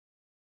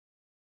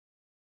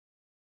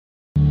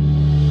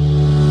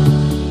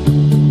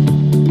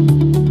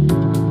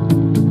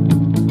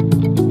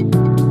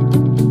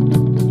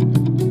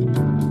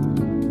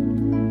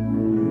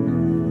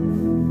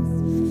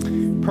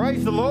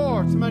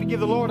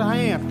Lord a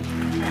hand.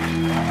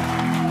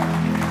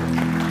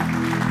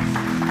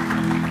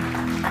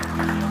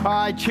 All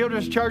right,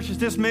 Children's Church is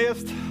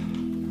dismissed.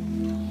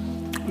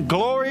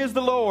 Glory is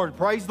the Lord.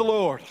 Praise the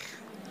Lord.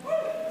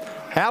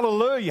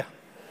 Hallelujah.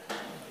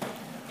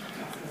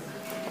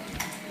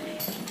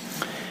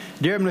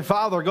 Dear Heavenly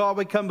Father, God,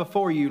 we come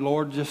before you,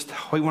 Lord.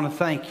 We want to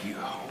thank you.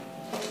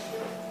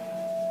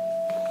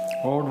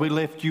 Lord, we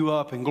lift you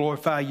up and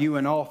glorify you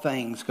in all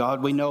things,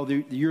 God. We know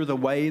that you're the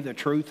way, the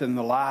truth, and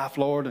the life,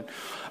 Lord. And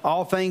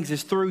all things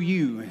is through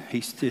you.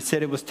 He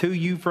said it was to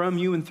you, from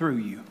you, and through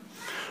you.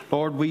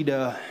 Lord, we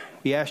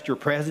ask your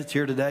presence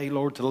here today,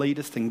 Lord, to lead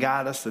us and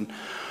guide us. And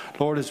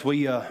Lord, as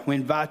we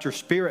invite your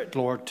Spirit,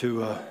 Lord,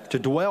 to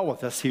dwell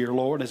with us here,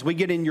 Lord. As we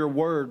get in your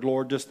word,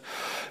 Lord, just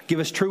give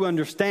us true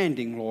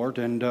understanding, Lord.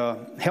 And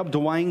help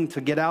Dewayne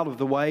to get out of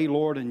the way,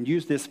 Lord, and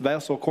use this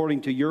vessel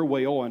according to your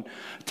will. And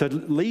to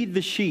lead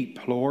the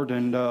sheep, Lord,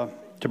 and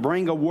to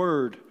bring a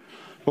word,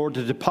 Lord,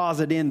 to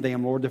deposit in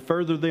them, Lord, to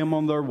further them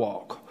on their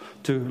walk.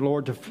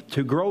 Lord,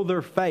 to grow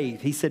their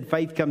faith. He said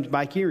faith comes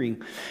by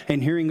hearing,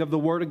 and hearing of the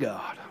word of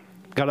God.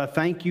 God, I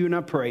thank you and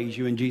I praise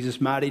you in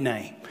Jesus' mighty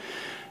name.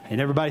 And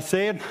everybody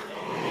said,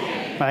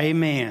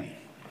 Amen.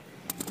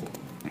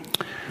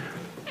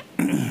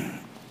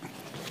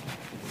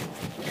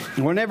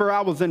 Whenever I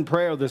was in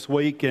prayer this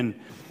week and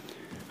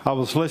I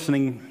was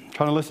trying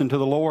to listen to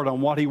the Lord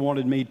on what he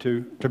wanted me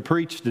to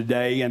preach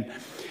today, and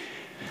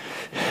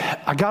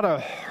I got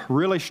a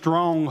really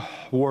strong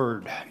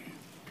word.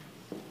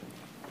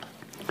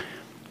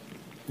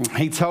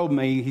 He told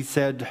me, he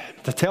said,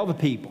 to tell the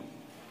people,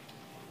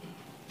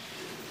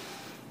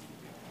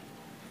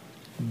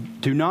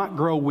 do not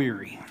grow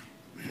weary,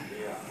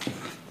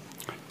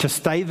 to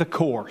stay the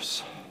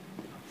course,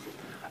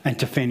 and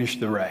to finish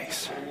the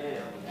race.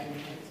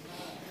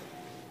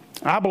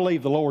 I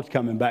believe the Lord's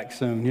coming back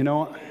soon, you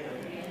know.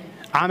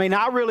 I mean,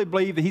 I really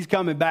believe that he's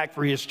coming back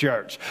for his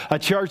church, a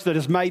church that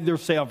has made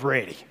themselves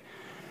ready.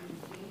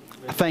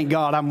 Thank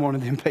God I'm one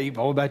of them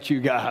people. What about you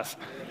guys?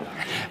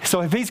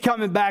 So if he's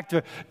coming back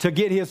to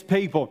get his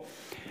people,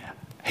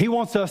 he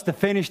wants us to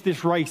finish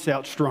this race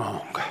out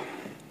strong.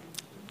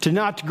 To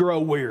not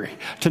grow weary,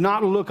 to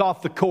not look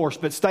off the course,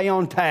 but stay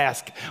on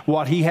task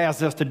what he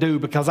has us to do,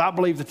 because I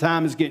believe the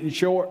time is getting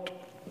short.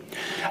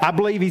 I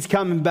believe he's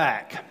coming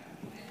back.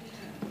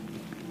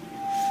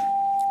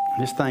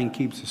 This thing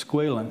keeps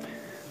squealing.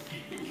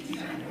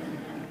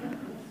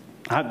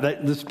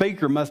 The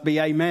speaker must be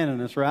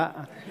amening us, right?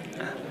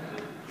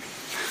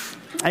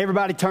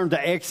 Everybody turn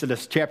to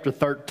Exodus chapter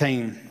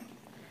 13.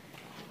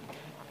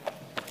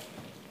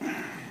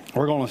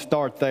 We're going to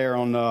start there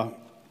on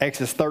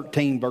Exodus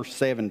 13, verse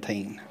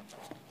 17.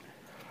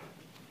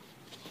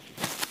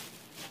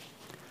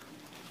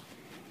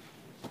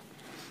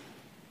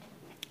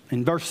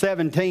 In verse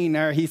 17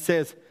 there, he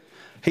says,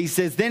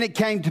 then it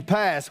came to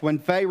pass when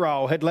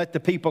Pharaoh had let the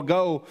people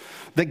go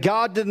that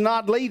God did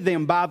not lead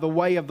them by the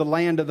way of the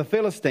land of the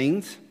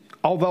Philistines,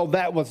 although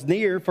that was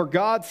near. For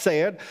God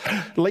said,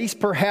 lest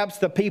perhaps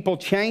the people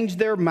change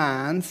their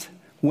minds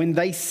when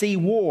they see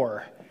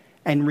war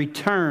and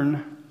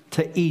return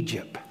to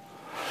Egypt.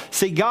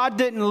 See, God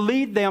didn't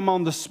lead them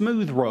on the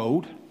smooth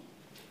road.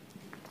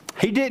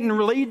 He didn't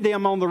lead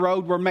them on the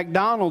road where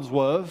McDonald's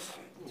was.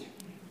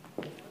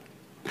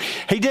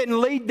 He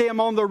didn't lead them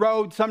on the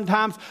road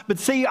sometimes. But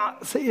see how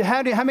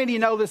many of you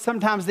know that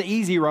sometimes the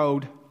easy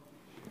road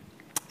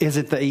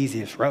isn't the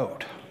easiest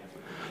road?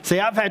 See,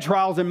 I've had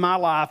trials in my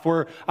life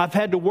where I've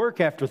had to work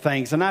after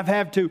things and I've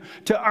had to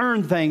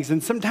earn things.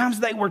 And sometimes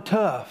they were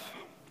tough.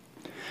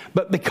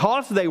 But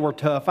because they were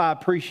tough, I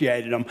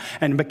appreciated them.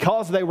 And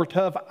because they were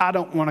tough, I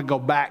don't want to go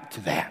back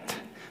to that.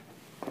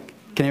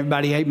 Can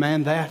everybody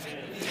amen that?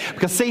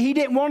 Because see, he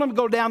didn't want them to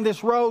go down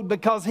this road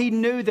because he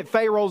knew that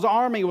Pharaoh's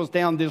army was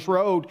down this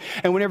road.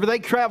 And whenever they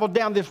traveled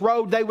down this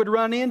road, they would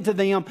run into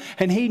them.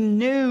 And he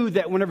knew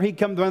that whenever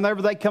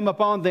they come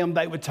upon them,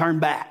 they would turn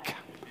back.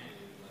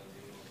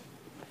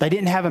 They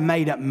didn't have a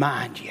made-up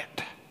mind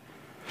yet.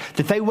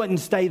 That they wouldn't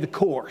stay the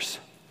course.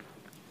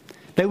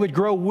 They would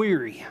grow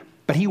weary.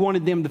 But he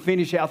wanted them to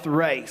finish out the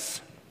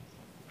race.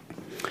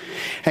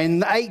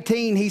 And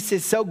 18, he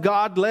says, so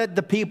God led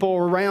the people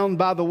around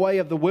by the way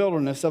of the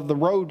wilderness of the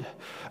road,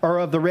 or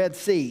of the Red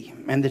Sea.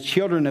 And the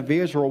children of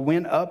Israel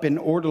went up in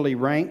orderly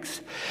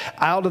ranks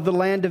out of the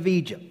land of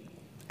Egypt.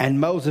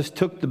 And Moses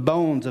took the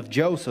bones of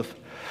Joseph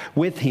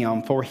with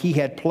him, for he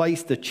had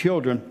placed the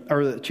children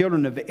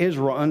of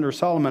Israel under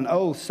Solomon's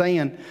oath,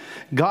 saying,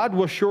 God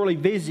will surely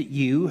visit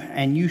you,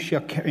 and you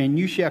shall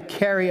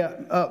carry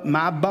up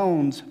my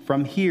bones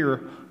from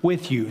here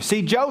with you.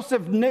 See,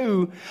 Joseph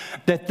knew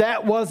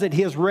that wasn't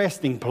his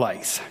resting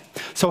place.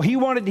 So he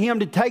wanted him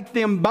to take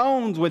them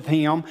bones with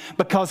him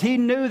because he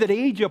knew that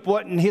Egypt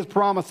wasn't his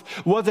promise,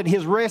 wasn't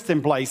his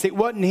resting place. It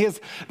wasn't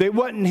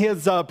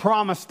his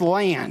promised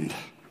land.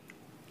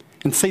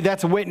 And see,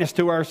 that's a witness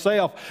to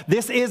ourselves.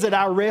 This isn't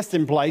our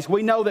resting place.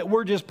 We know that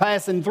we're just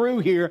passing through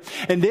here,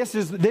 and this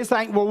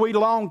ain't where we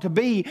long to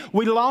be.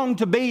 We long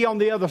to be on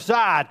the other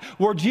side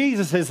where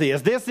Jesus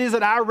is. This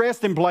isn't our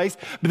resting place,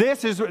 but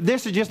this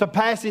is just a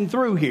passing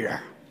through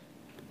here.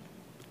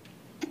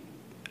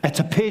 It's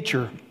a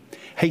picture.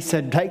 He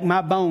said, take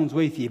my bones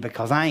with you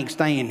because I ain't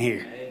staying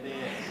here.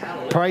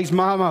 Amen. Praise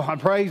Mama.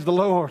 Praise the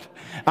Lord.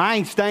 I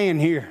ain't staying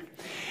here.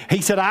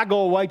 He said, I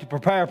go away to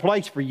prepare a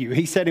place for you.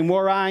 He said, and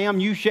where I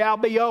am, you shall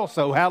be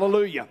also.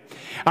 Hallelujah.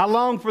 I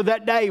long for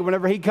that day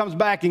whenever he comes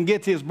back and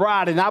gets his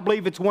bride. And I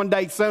believe it's one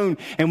day soon.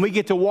 And we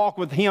get to walk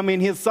with him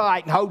in his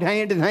sight and hold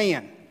hand in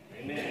hand.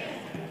 Amen.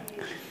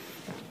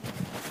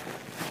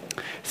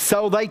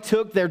 So they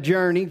took their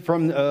journey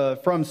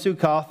from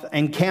Succoth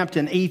and camped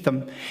in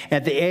Etham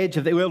at the edge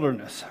of the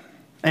wilderness.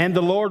 And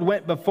the Lord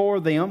went before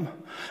them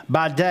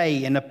by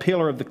day in a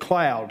pillar of the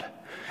cloud,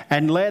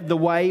 and led the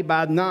way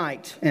by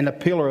night in a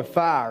pillar of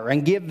fire,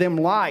 and give them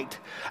light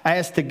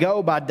as to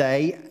go by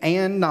day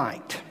and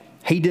night.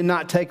 He did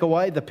not take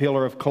away the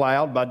pillar of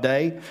cloud by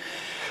day,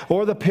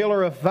 or the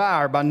pillar of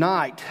fire by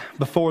night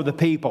before the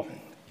people.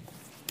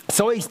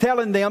 So he's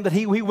telling them that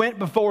he went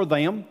before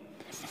them.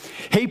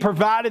 He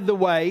provided the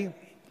way.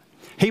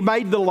 He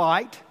made the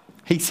light.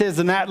 He says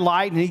in that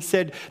light, and he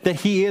said that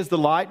he is the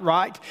light,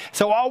 right?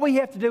 So all we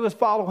have to do is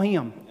follow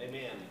him.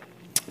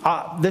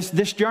 Amen.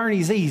 This journey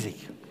is easy.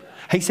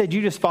 He said,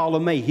 you just follow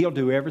me. He'll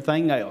do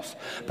everything else.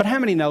 But how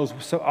many knows?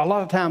 So a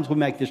lot of times we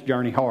make this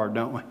journey hard,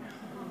 don't we?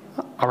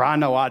 Or I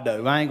know I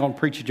do. I ain't going to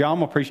preach to y'all. I'm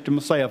going to preach to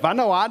myself. I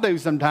know I do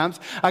sometimes.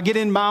 I get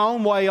in my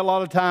own way a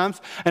lot of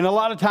times. And a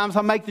lot of times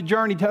I make the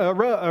journey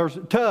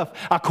tough.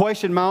 I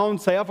question my own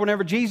self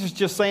whenever Jesus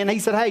just saying, he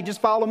said, hey,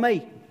 just follow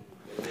me.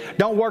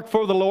 Don't work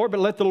for the Lord, but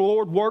let the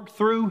Lord work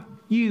through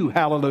you.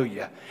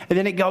 Hallelujah. And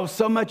then it goes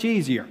so much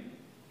easier.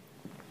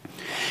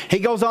 He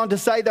goes on to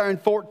say there in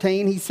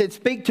 14, he said,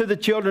 speak to the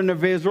children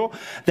of Israel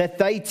that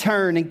they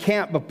turn and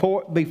camp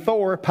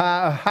before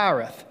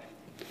Pi-hahiroth,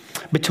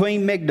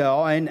 between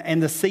Migdol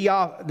and the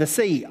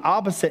sea,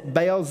 opposite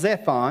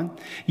Baal-zephon.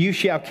 You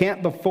shall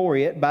camp before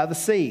it by the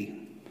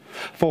sea.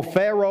 For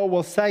Pharaoh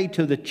will say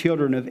to the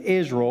children of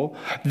Israel,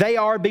 they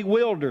are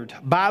bewildered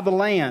by the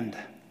land.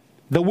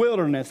 The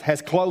wilderness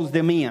has closed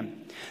them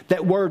in.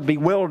 That word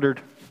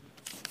bewildered,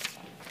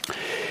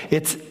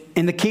 it's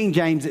in the King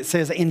James, it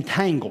says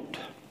entangled.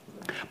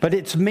 But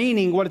its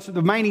meaning, what's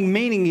the main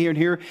meaning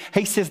here,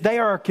 he says they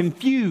are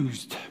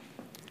confused.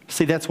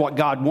 See, that's what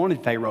God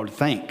wanted Pharaoh to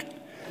think.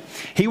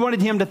 He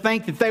wanted him to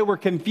think that they were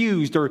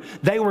confused or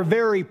they were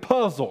very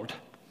puzzled.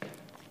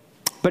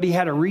 But he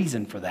had a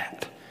reason for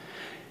that.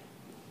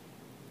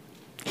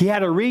 He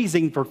had a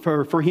reason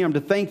for him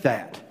to think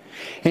that.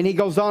 And he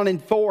goes on in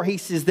 4, he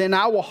says, then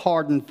I will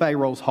harden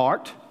Pharaoh's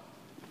heart.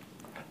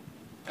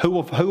 Who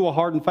will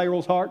harden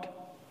Pharaoh's heart?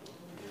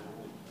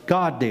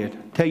 God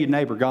did. Tell your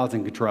neighbor, God's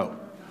in control.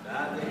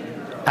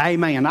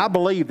 Amen. I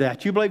believe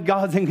that. You believe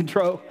God's in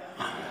control?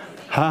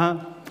 Huh?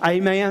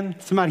 Amen.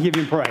 Somebody give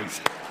him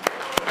praise.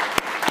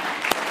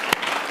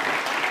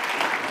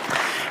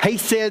 He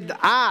said,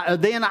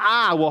 then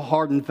I will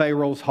harden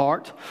Pharaoh's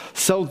heart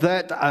so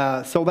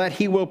that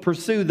he will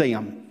pursue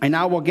them. And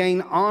I will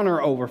gain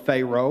honor over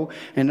Pharaoh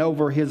and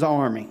over his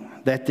army,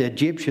 that the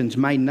Egyptians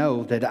may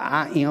know that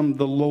I am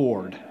the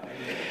Lord.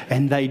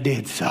 And they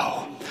did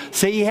so.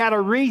 See, he had a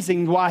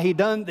reason why he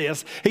done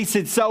this. He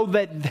said so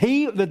that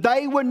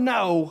they would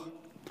know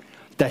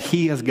that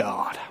he is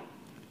God.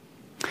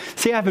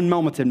 See, I've had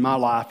moments in my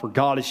life where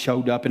God has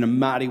showed up in a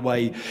mighty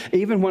way.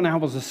 Even when I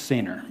was a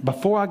sinner,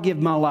 before I give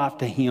my life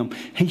to him,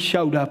 he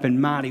showed up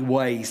in mighty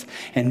ways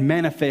and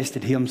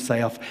manifested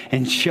himself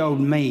and showed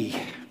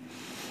me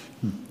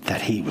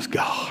that he was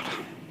God.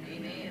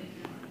 Amen.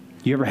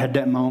 You ever had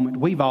that moment?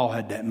 We've all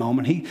had that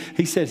moment.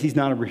 He says he's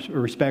not a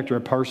respecter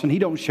of person. He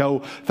don't show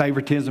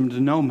favoritism to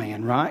no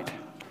man, right?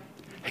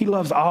 He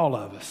loves all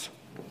of us.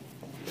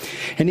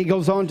 And he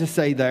goes on to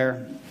say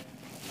there,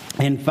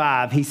 in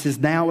 5, he says,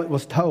 now it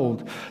was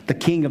told the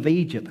king of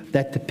Egypt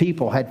that the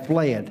people had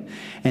fled,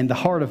 and the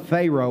heart of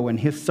Pharaoh and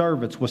his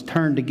servants was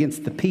turned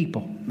against the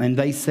people. And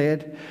they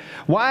said,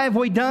 why have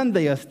we done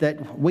this,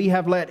 that we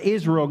have let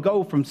Israel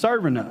go from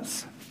serving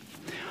us?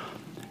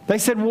 They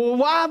said, well,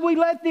 why have we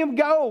let them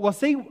go? Well,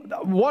 see,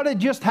 what had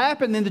just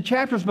happened in the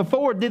chapters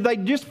before, did they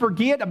just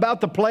forget about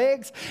the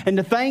plagues and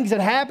the things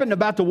that happened,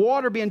 about the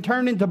water being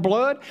turned into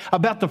blood,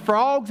 about the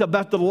frogs,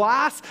 about the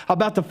lice,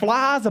 about the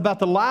flies, about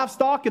the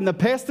livestock and the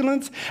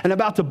pestilence, and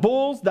about the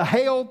bulls, the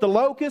hail, the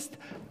locust,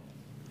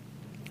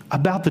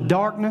 about the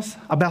darkness,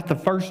 about the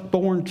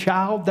firstborn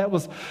child? That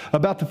was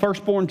about the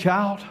firstborn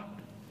child.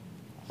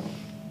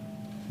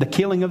 The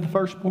killing of the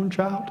firstborn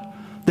child.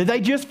 Did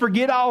they just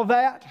forget all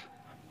that?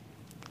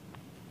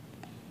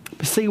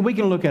 See, we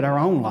can look at our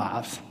own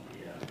lives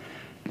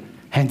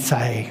and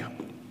say,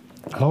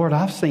 Lord,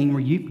 I've seen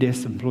where you've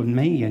disciplined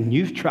me and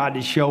you've tried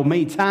to show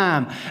me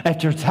time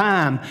after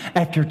time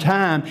after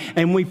time.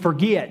 And we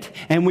forget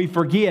and we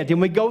forget and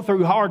we go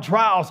through hard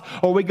trials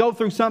or we go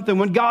through something.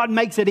 When God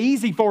makes it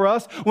easy for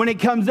us, when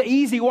it comes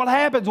easy, what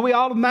happens? We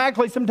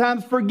automatically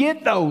sometimes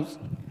forget those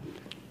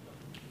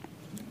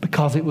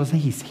because it was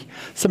easy.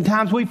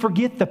 Sometimes we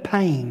forget the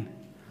pain.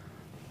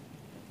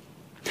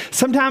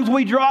 Sometimes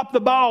we drop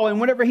the ball,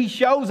 and whenever He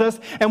shows us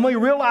and we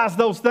realize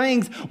those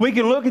things, we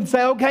can look and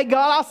say, okay,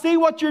 God, I see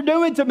what You're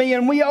doing to me,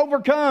 and we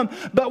overcome.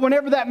 But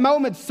whenever that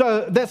moment,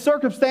 that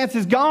circumstance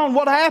is gone,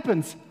 what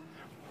happens?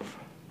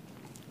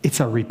 It's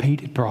a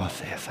repeated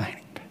process, ain't it?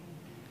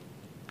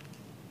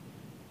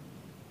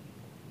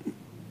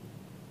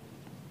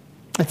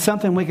 It's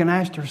something we can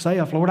ask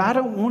ourselves, Lord, I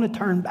don't want to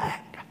turn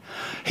back.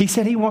 He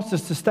said He wants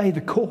us to stay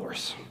the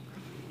course,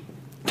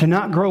 to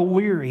not grow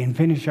weary and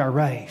finish our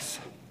race.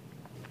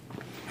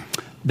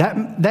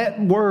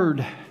 That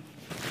word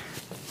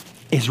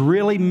is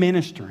really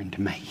ministering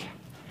to me.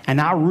 And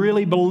I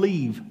really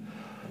believe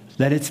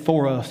that it's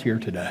for us here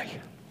today.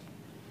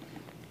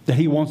 That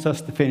He wants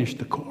us to finish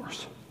the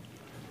course,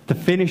 to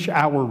finish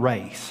our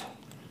race,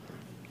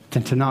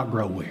 and to not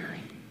grow weary.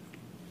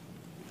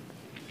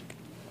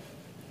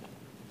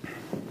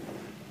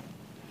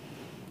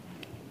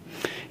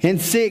 In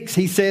 6,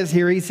 he says,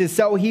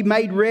 so He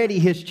made ready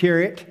His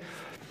chariot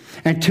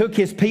and took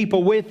His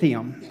people with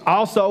Him.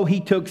 Also,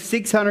 He took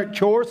 600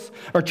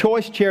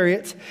 choice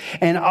chariots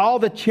and all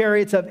the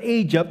chariots of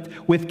Egypt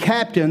with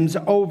captains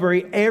over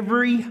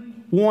every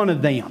one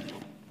of them.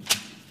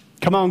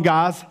 Come on,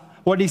 guys.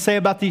 What did He say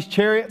about these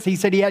chariots? He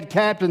said He had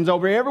captains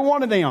over every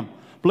one of them.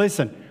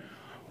 Listen,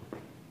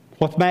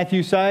 what's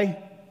Matthew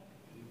say?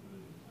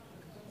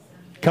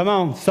 Come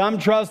on, some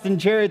trust in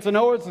chariots and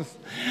horses,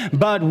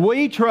 but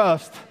we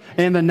trust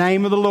in the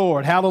name of the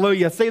Lord.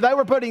 Hallelujah. See, they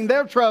were putting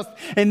their trust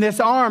in this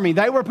army.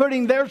 They were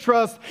putting their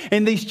trust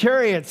in these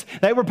chariots.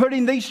 They were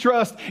putting these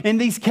trust in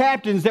these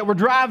captains that were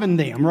driving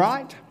them,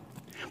 right?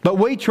 But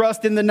we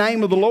trust in the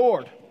name of the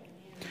Lord.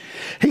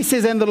 He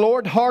says, and the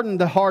Lord hardened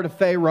the heart of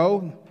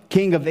Pharaoh,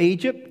 king of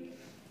Egypt,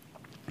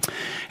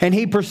 and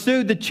he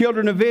pursued the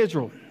children of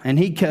Israel. And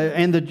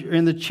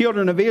the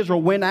children of Israel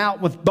went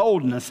out with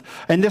boldness.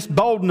 And this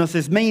boldness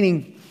is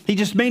meaning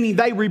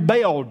they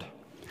rebelled.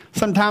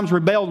 Sometimes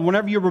rebelled,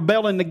 whenever you're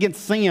rebelling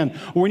against sin,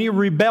 or when you're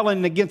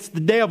rebelling against the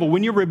devil,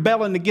 when you're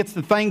rebelling against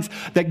the things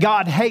that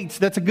God hates,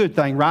 that's a good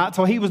thing, right?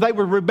 So they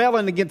were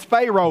rebelling against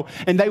Pharaoh,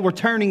 and they were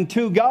turning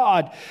to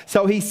God.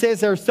 So he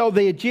says there, so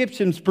the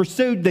Egyptians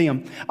pursued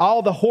them,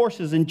 all the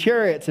horses and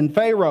chariots, and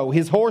Pharaoh,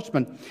 his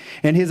horsemen,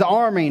 and his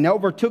army, and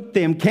overtook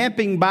them,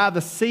 camping by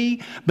the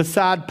sea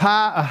beside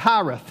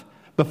Pi-hahiroth,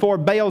 before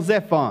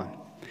Baal-zephon.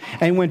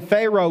 And when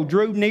Pharaoh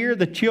drew near,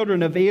 the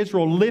children of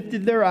Israel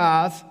lifted their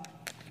eyes,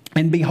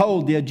 and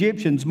behold, the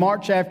Egyptians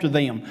marched after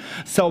them.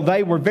 So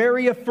they were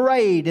very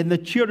afraid, and the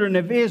children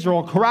of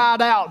Israel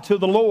cried out to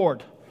the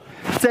Lord.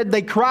 Said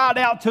they cried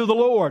out to the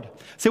Lord.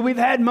 See, we've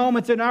had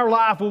moments in our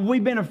life where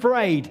we've been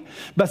afraid.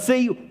 But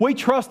see, we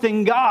trust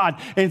in God.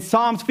 In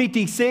Psalms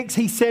 56,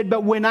 he said,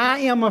 but when I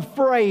am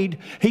afraid,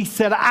 he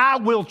said, I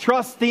will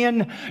trust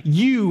in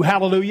you.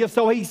 Hallelujah.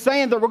 So he's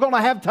saying that we're going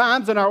to have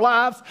times in our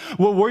lives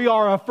where we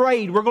are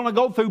afraid. We're going to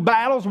go through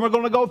battles and we're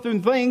going to go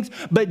through things.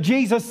 But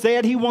Jesus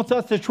said He wants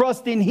us to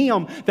trust in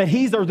Him, that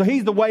He's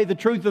the way, the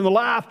truth, and the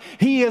life.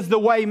 He is the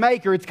way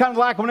maker. It's kind of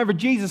like whenever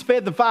Jesus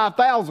fed the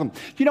 5,000.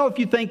 You know, if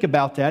you think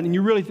about that and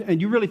you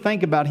really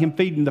think about Him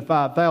feeding the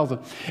 5,000,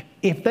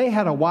 if they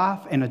had a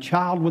wife and a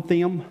child with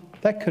them,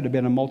 that could have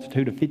been a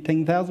multitude of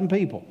 15,000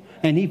 people.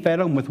 And He fed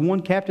them with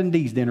one Captain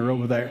D's dinner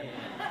over there.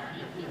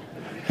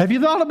 Have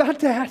you thought about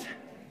that?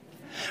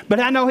 But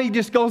I know he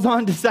just goes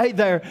on to say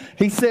there,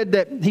 he said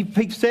that he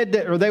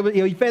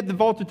fed the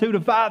multitude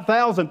of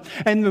 5,000.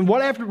 And then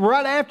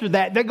right after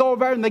that, they go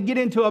over there and they get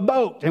into a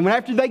boat. And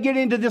after they get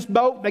into this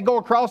boat, they go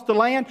across the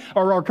land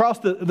or across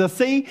the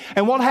sea.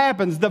 And what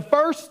happens? The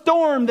first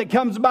storm that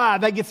comes by,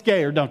 they get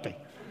scared, don't they?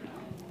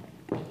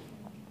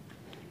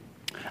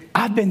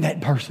 I've been that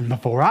person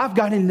before. I've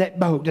got in that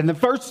boat, and the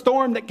first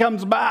storm that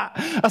comes by,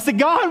 I said,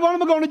 God, what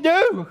am I going to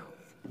do?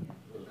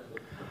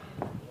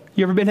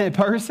 You ever been that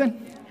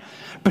person?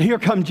 But here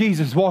comes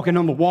Jesus walking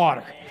on the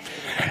water.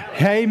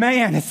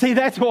 Amen. And see,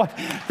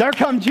 there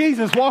comes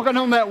Jesus walking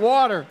on that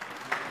water.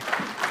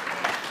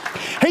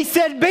 He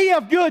said, be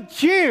of good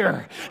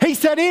cheer. He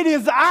said, it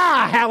is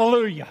I.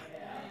 Hallelujah.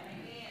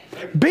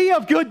 Be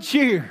of good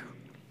cheer.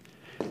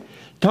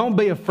 Don't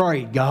be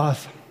afraid,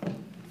 guys.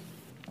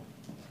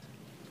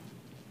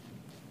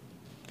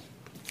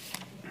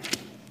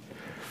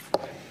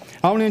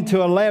 On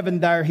into 11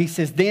 there, he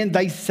says, then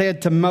they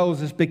said to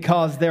Moses,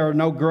 because there are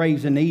no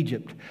graves in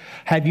Egypt,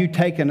 have you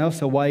taken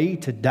us away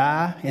to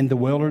die in the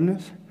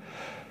wilderness?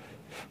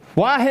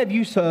 Why have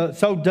you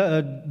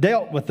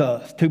dealt with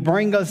us to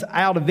bring us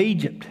out of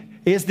Egypt?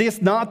 Is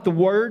this not the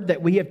word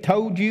that we have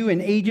told you in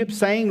Egypt,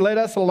 saying, let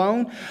us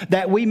alone,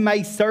 that we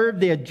may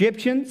serve the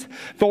Egyptians?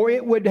 For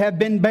it would have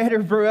been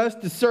better for us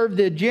to serve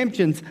the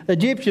Egyptians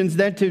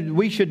than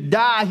we should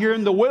die here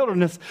in the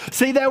wilderness.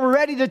 See, they were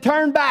ready to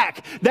turn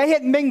back. They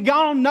hadn't been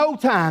gone no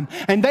time.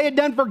 And they had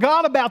done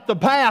forgot about the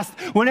past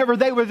whenever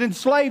they was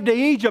enslaved to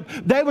Egypt.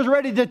 They was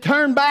ready to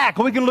turn back.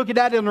 We can look at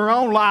that in our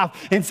own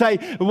life and say,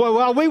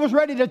 well, we was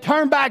ready to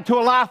turn back to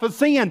a life of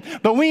sin,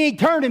 but we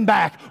ain't turning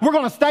back. We're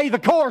going to stay the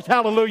course,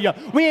 hallelujah.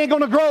 hallelujah. We ain't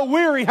going to grow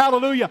weary,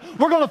 hallelujah.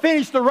 We're going to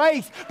finish the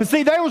race. But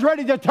see, they was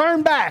ready to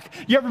turn back.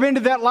 You ever been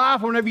to that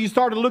life whenever you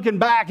started looking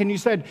back and you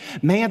said,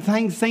 man,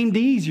 things seemed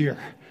easier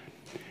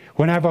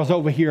whenever I was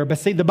over here? But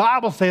see, the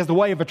Bible says the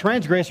way of a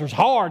transgressor is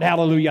hard,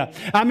 hallelujah.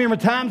 I remember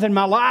times in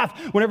my life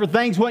whenever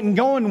things wasn't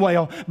going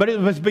well, but it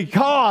was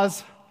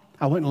because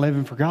I wasn't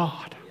living for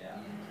God.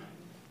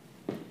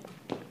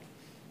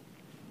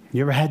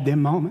 You ever had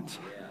them moments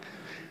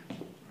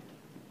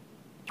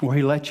where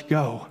He let you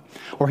go,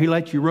 or He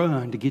let you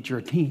run to get your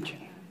attention?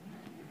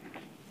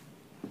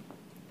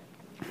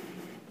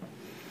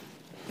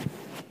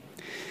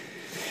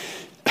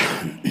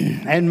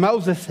 And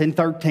Moses in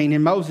 13,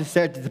 and Moses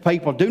said to the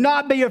people, do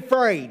not be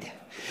afraid.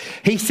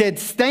 He said,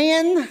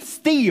 stand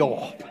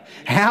still.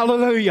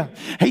 Hallelujah.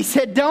 He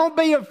said, don't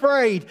be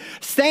afraid.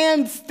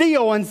 Stand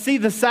still and see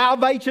the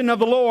salvation of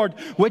the Lord,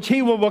 which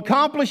He will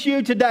accomplish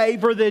you today.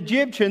 For the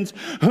Egyptians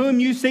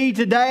whom you see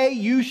today,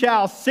 you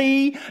shall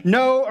see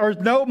no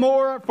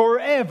more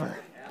forever.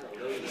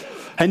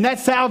 And that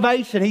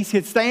salvation, He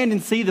said, stand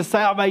and see the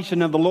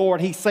salvation of the Lord.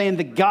 He's saying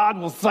that God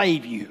will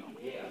save you.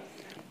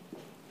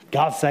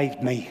 God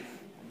saved me.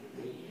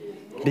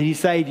 Did He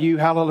save you?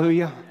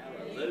 Hallelujah.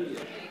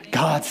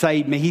 God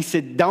saved me. He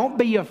said, don't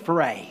be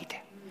afraid.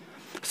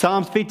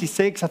 Psalms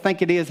 56, I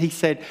think it is, he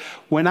said,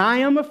 when I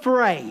am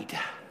afraid,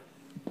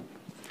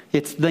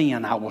 it's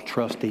then I will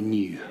trust in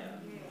you.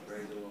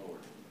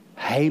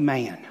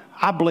 Amen.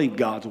 I believe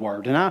God's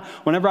word. And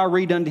whenever I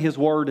read unto His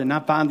word and I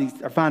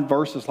find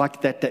verses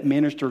like that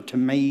minister to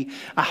me,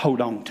 I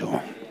hold on to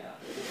them.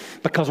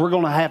 Because we're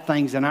going to have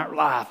things in our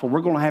life, or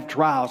we're going to have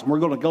trials, and we're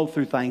going to go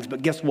through things.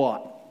 But guess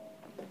what?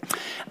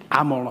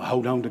 I'm going to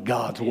hold on to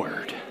God's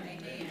word.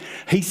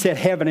 He said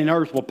heaven and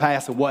earth will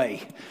pass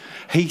away.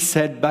 He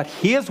said, but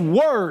His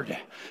word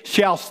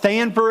shall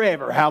stand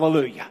forever.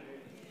 Hallelujah.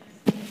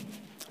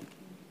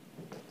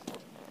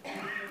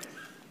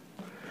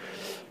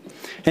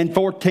 And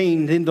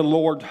 14, then the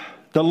Lord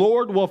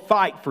will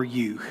fight for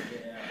you.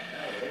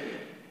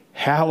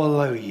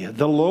 Hallelujah.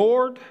 The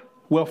Lord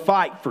will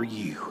fight for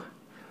you,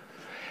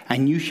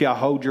 and you shall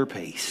hold your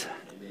peace.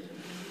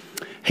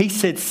 He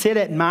said, sit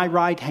at my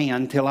right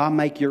hand till I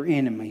make your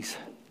enemies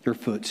your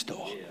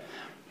footstool.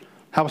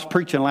 I was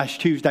preaching last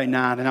Tuesday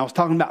night, and I was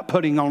talking about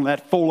putting on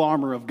that full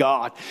armor of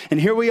God.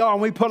 And here we are,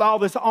 and we put all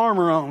this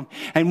armor on.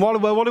 And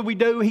what do we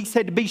do? He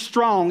said to be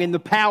strong in the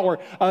power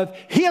of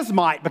His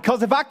might.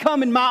 Because if I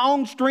come in my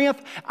own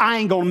strength, I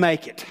ain't going to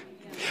make it.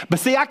 But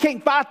see, I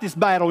can't fight this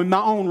battle in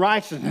my own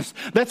righteousness.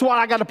 That's why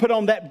I got to put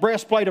on that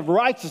breastplate of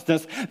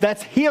righteousness.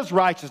 That's His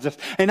righteousness.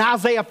 In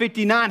Isaiah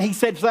 59, He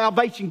said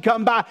salvation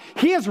come by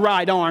His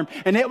right arm.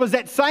 And it was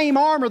that same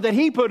armor that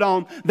He put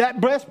on, that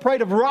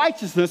breastplate of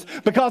righteousness,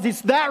 because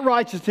it's that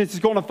righteousness that's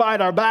going to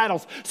fight our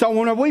battles. So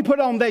when we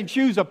put on them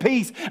shoes of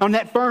peace on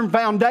that firm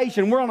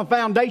foundation, we're on a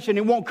foundation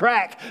that won't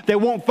crack,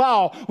 that won't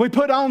fall. We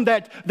put on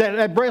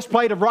that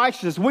breastplate of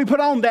righteousness. We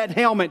put on that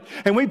helmet,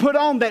 and we put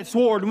on that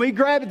sword, and we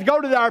grab it to go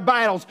to our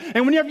battle.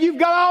 And whenever you've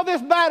got all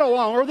this battle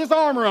on, or this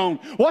armor on,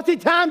 what's it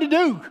time to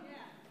do?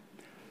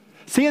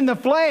 See, in the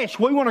flesh,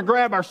 we want to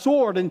grab our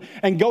sword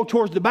and go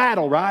towards the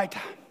battle, right?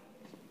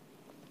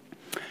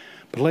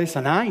 But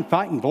listen, I ain't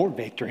fighting for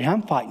victory.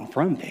 I'm fighting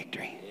from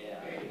victory.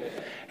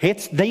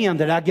 It's then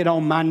that I get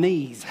on my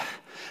knees,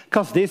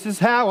 because this is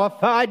how I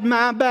fight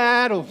my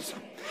battles.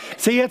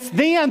 See, it's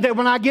then that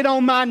when I get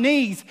on my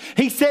knees,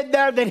 He said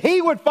there that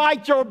He would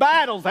fight your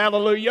battles,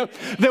 hallelujah,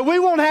 that we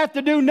won't have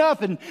to do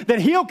nothing, that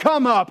He'll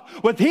come up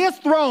with His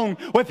throne,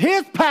 with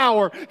His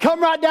power,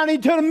 come right down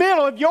into the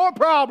middle of your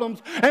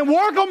problems and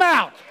work them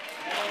out.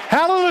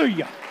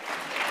 Hallelujah.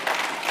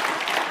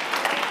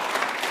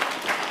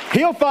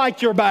 He'll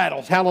fight your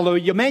battles,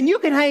 hallelujah. Man, you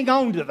can hang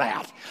on to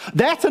that.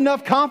 That's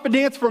enough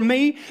confidence for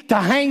me to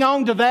hang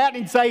on to that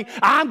and say,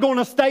 I'm going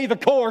to stay the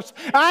course.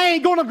 I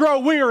ain't going to grow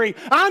weary.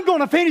 I'm going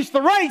to finish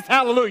the race.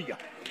 Hallelujah.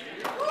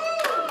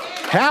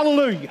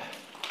 Hallelujah.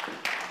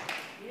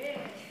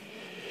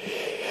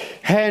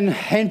 And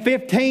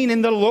 15,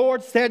 and the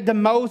Lord said to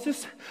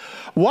Moses,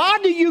 why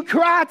do you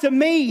cry to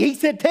me? He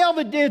said, tell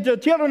the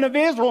children of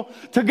Israel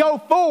to go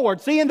forward.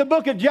 See, in the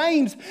book of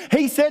James,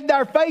 he said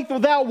their faith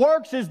without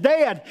works is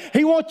dead.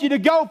 He wants you to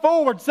go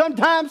forward.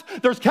 Sometimes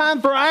there's time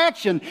for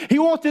action. He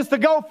wants us to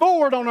go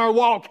forward on our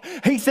walk.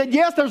 He said,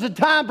 yes, there's a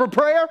time for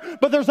prayer,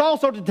 but there's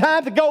also the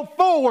time to go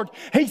forward.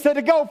 He said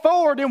to go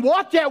forward and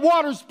watch that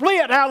water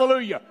split.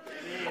 Hallelujah.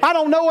 I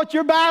don't know what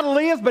your battle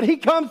is, but He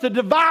comes to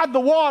divide the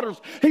waters.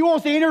 He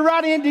wants to enter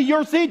right into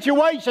your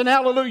situation.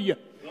 Hallelujah.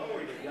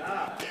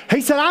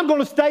 He said, I'm going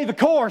to stay the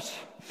course.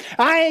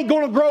 I ain't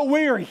going to grow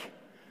weary.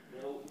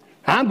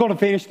 I'm going to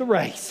finish the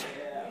race.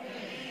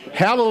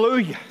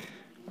 Hallelujah.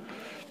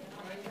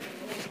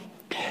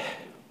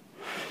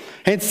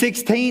 And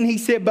 16, He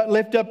said, but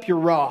lift up your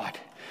rod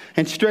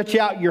and stretch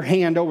out your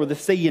hand over the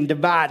sea and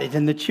divide it.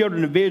 And the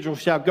children of Israel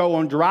shall go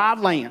on dry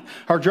land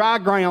or dry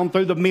ground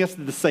through the midst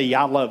of the sea.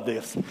 I love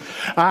this.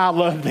 I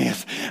love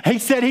this. He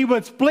said He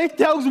would split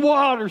those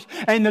waters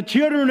and the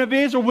children of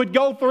Israel would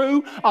go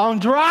through on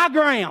dry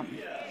ground.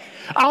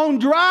 On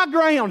dry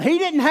ground. He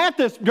didn't have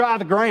to dry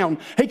the ground.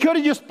 He could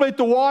have just split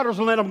the waters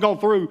and let them go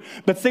through.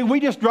 But see, we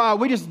just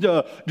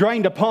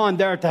drained a pond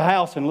there at the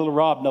house, and little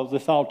Rob knows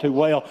this all too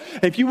well.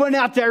 If you went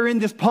out there in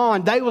this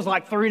pond, they was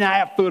like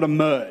 3.5 foot of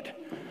mud.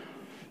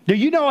 Do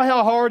you know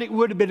how hard it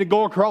would have been to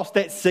go across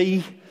that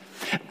sea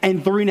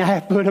and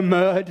 3.5 foot of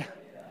mud?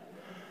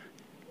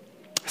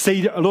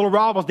 See, little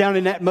Rob was down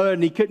in that mud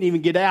and he couldn't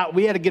even get out.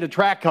 We had to get a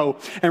track hoe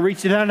and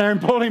reach down there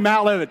and pull him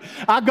out of it.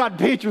 I've got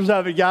pictures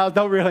of it, guys.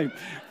 Don't really.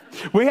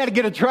 We had to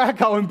get a track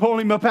hoe and pull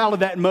him up out of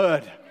that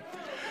mud.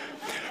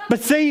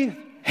 But see,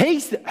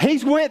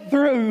 he's went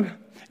through.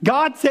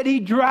 God said he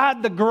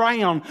dried the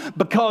ground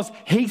because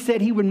he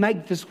said he would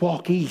make this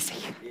walk easy.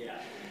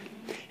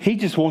 He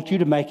just wants you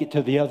to make it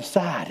to the other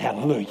side.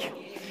 Hallelujah.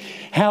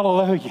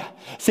 Hallelujah.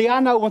 See, I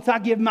know once I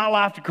give my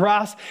life to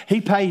Christ, he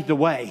paved the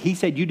way. He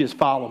said, you just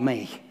follow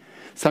me.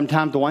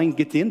 Sometimes Dewayne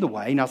gets in the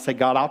way, and I'll say,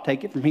 God, I'll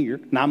take it from here.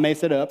 And I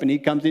mess it up, and he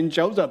comes in and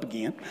shows up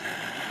again.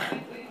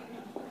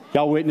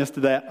 Y'all witness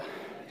to that?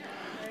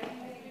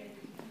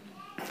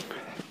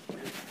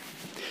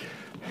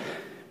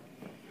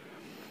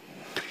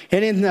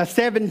 And in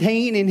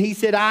 17, and he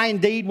said, I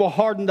indeed will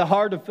harden the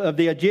heart of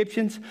the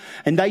Egyptians,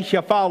 and they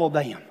shall follow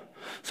them.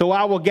 So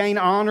I will gain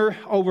honor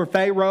over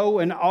Pharaoh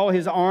and all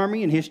his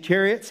army and his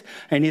chariots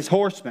and his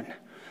horsemen.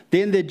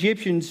 Then the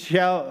Egyptians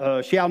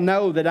shall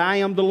know that I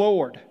am the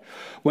Lord,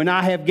 when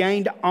I have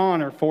gained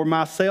honor for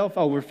myself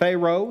over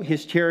Pharaoh,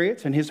 his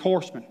chariots, and his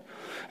horsemen.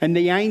 And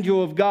the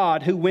angel of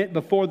God who went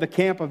before the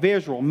camp of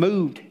Israel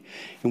moved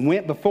and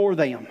went before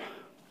them.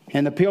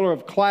 And the pillar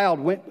of cloud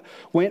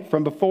went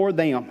from before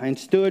them and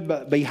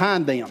stood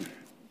behind them.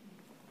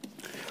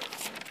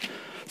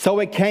 So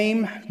it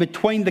came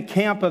between the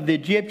camp of the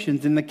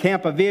Egyptians and the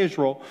camp of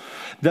Israel.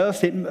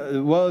 Thus it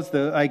was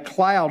a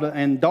cloud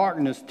and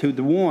darkness to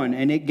the one,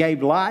 and it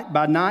gave light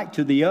by night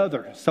to the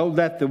other, so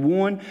that the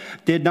one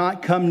did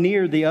not come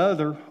near the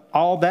other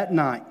all that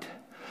night.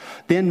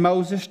 Then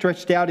Moses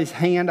stretched out his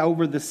hand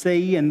over the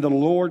sea, and the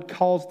Lord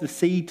caused the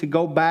sea to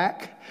go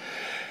back.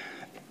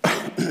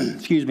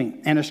 Excuse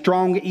me. And a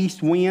strong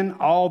east wind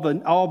all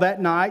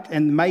that night,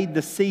 and made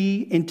the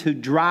sea into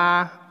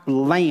dry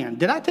land.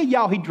 Did I tell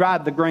y'all he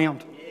dried the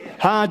ground?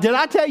 Did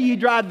I tell you he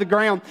dried the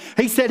ground?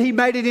 He said he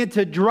made it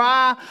into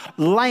dry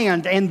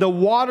land, and the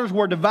waters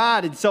were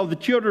divided. So the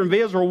children of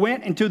Israel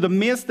went into the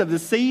midst of the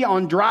sea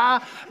on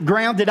dry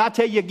ground. Did I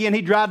tell you again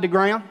he dried the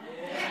ground?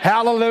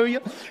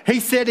 Hallelujah. He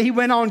said he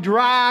went on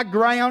dry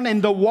ground, and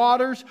the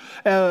waters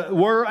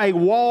were a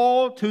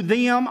wall to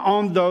them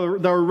on the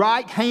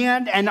right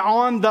hand and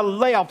on the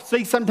left.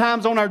 See,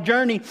 sometimes on our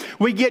journey,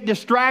 we get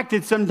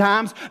distracted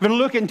sometimes and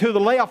looking to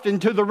the left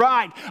and to the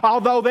right.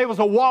 Although there was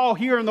a wall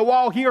here and the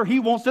wall here, he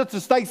wants us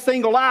to stay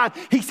single-eyed.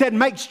 He said,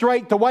 make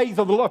straight the ways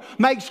of the Lord.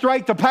 Make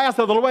straight the path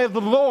of the way of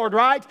the Lord,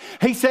 right?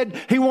 He said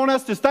he wants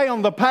us to stay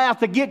on the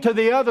path to get to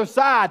the other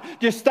side.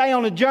 Just stay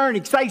on the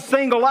journey. Stay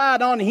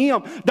single-eyed on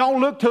him.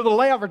 Don't look to the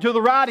left or to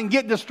the right and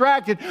get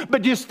distracted,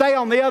 but just stay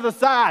on the other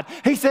side.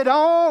 He said,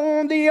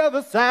 on the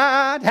other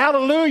side,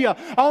 hallelujah,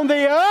 on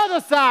the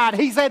other side.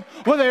 He said,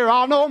 well, there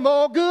are no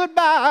more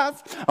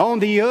goodbyes on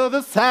the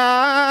other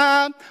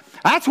side.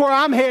 That's where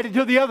I'm headed,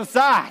 to the other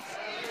side.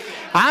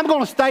 I'm going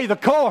to stay the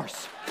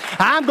course.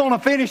 I'm going to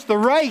finish the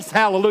race,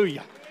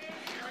 hallelujah.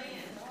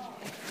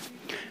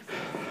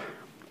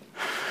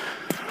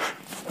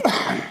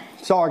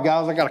 Sorry,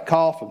 guys, I got a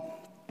cough.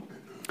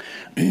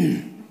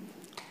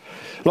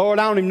 Lord,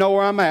 I don't even know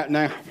where I'm at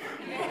now.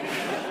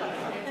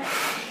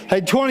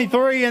 At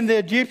 23, and the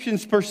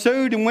Egyptians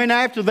pursued and went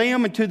after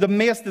them into the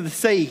midst of the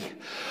sea,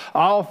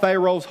 all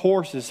Pharaoh's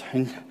horses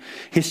and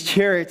his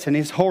chariots and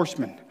his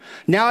horsemen.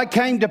 Now it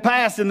came to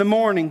pass in the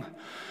morning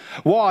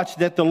watch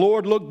that the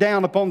Lord looked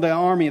down upon the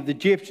army of the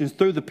Egyptians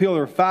through the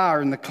pillar of fire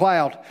and the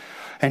cloud,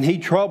 and he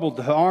troubled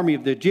the army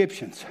of the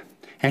Egyptians.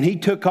 And he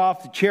took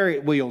off the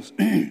chariot wheels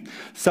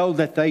so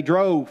that they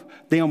drove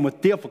them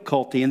with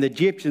difficulty. And the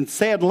Egyptians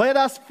said, let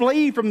us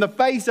flee from the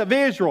face of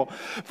Israel,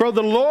 for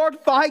the Lord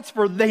fights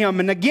for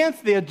them and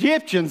against the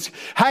Egyptians.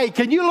 Hey,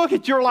 can you look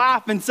at your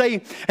life and say,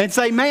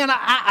 man,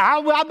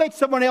 I bet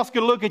someone else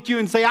could look at you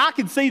and say, I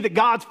can see that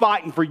God's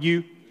fighting for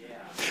you.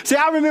 See,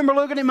 I remember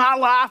looking at my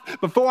life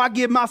before I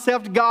give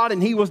myself to God,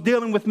 and he was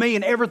dealing with me,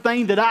 and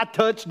everything that I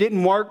touched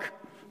didn't work.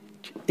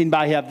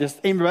 Anybody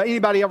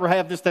ever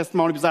have this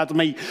testimony besides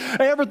me?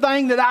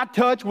 Everything that I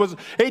touched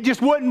it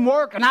just wouldn't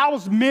work, and I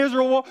was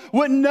miserable.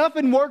 Wouldn't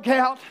nothing work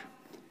out.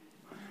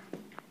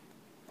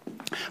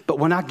 But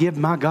when I give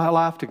my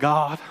life to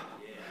God,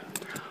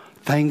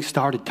 things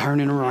started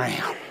turning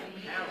around.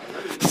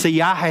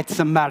 See, I had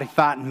somebody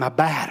fighting my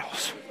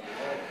battles.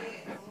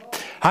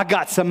 I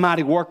got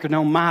somebody working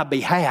on my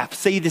behalf.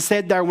 See, they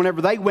said there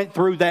whenever they went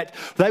through that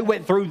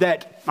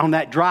on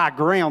that dry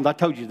ground. I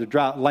told you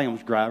the land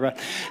was dry, right?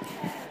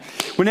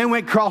 When they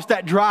went across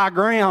that dry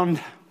ground,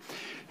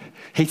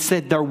 he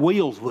said their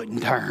wheels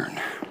wouldn't turn.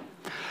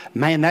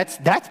 Man,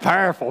 that's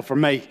powerful for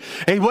me.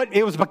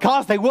 It was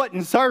because they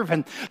wasn't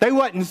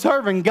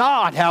serving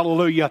God,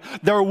 hallelujah.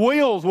 Their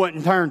wheels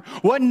wasn't turned.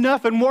 Wasn't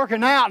nothing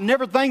working out, and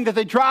everything that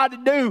they tried to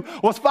do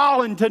was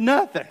falling to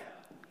nothing.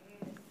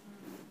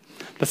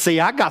 But see,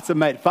 I got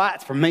somebody that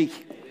fights for me.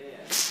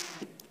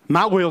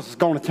 My wheels is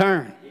going to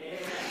turn.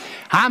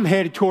 I'm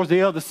headed towards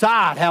the other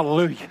side,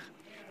 hallelujah.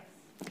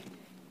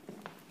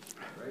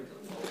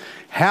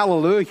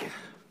 Hallelujah.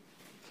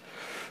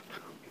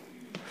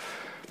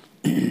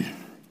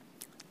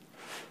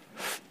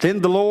 Then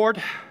the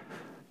Lord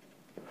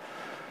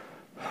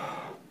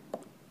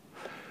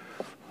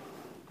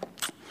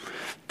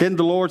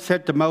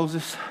said to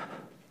Moses,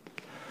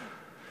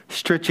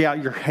 stretch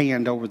out your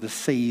hand over the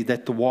sea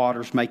that the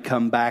waters may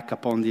come back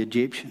upon the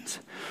Egyptians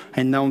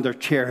and on their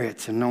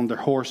chariots and on their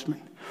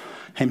horsemen.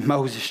 And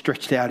Moses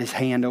stretched out his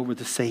hand over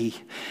the sea.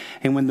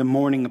 And when the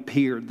morning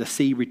appeared, the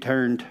sea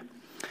returned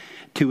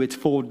to its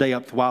full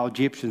depth while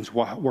Egyptians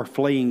were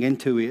fleeing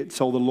into it.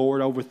 So the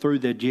Lord overthrew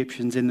the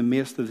Egyptians in the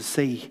midst of the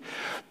sea.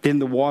 Then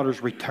the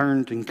waters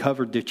returned and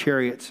covered the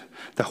chariots,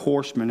 the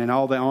horsemen, and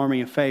all the army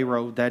of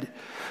Pharaoh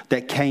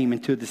that came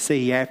into the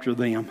sea after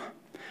them.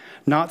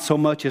 Not so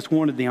much as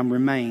one of them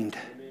remained.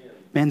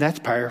 Man, that's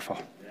powerful.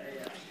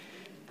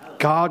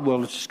 God will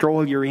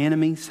destroy your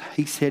enemies.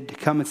 He said to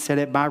come and sit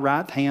at my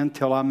right hand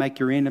till I make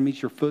your enemies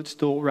your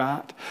footstool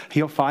right.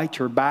 He'll fight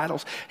your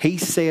battles. He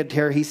said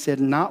here,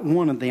 not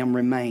one of them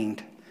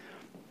remained.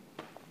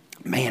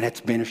 Man,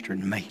 that's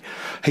ministering to me.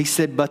 He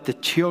said, but the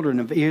children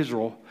of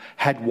Israel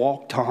had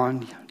walked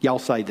on, y'all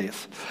say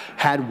this,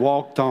 had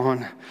walked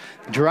on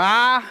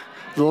dry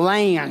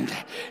land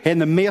in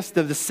the midst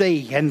of the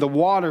sea, and the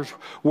waters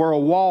were a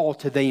wall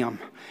to them,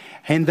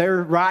 and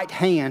their right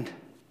hand,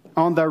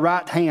 on their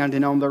right hand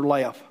and on their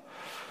left.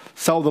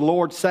 So the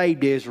Lord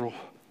saved Israel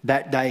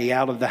that day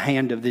out of the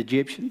hand of the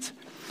Egyptians.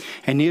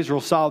 And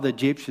Israel saw the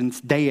Egyptians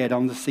dead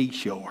on the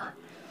seashore.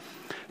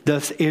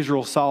 Thus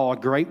Israel saw a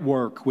great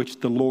work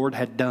which the Lord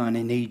had done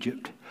in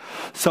Egypt.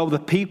 So the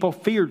people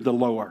feared the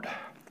Lord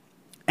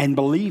and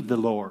believed the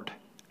Lord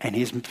and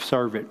his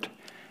servant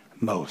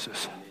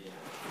Moses.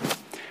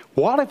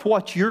 What if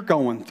what you're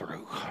going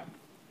through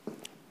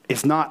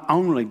is not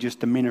only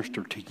just to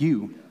minister to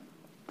you,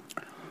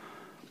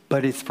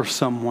 but it's for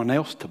someone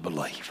else to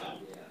believe?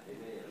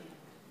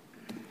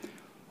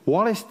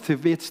 What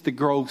if it's to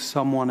grow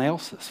someone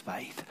else's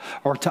faith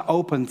or to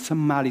open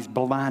somebody's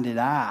blinded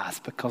eyes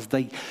because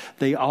they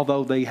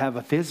although they have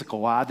a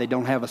physical eye, they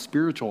don't have a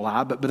spiritual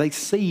eye, but they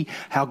see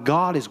how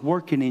God is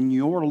working in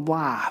your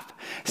life.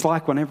 It's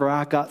like whenever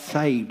I got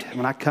saved,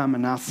 when I come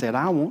and I said,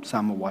 I want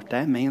some of what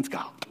that man's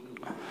got.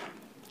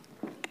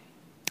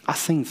 I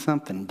seen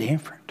something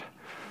different.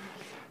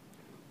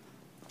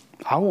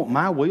 I want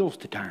my wheels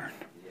to turn.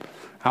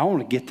 I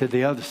want to get to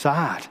the other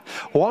side.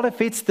 What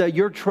if it's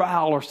your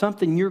trial or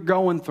something you're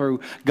going through?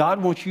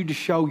 God wants you to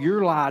show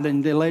your light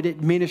and to let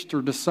it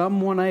minister to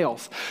someone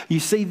else. You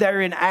see there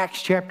in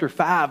Acts chapter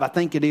 5, I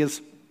think it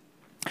is.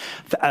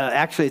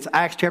 Actually, it's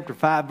Acts chapter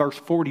 5, verse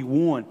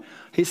 41.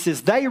 It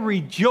says, they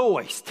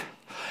rejoiced.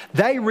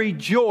 They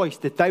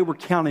rejoiced that they were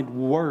counted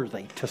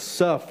worthy to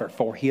suffer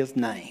for his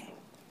name.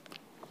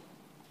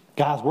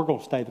 Guys, we're going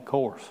to stay the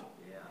course.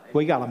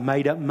 We got a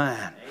made up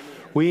mind.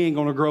 We ain't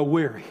going to grow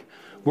weary.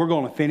 We're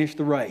going to finish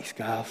the race,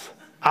 guys.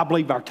 I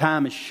believe our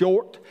time is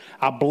short.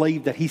 I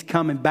believe that he's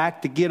coming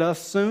back to get us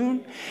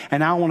soon.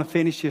 And I want to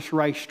finish this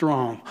race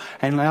strong.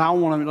 And I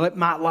want to let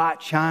my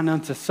light shine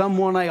unto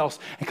someone else.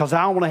 Because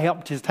I want to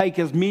help to take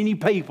as many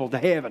people to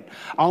heaven.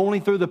 Only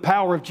through the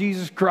power of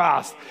Jesus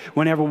Christ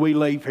whenever we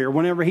leave here.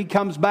 Whenever he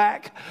comes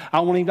back,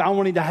 I want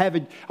him to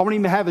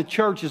have a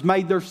church that's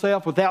made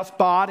themselves without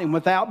spot and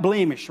without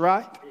blemish,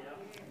 right?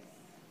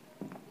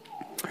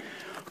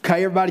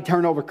 Okay, everybody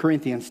turn over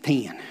Corinthians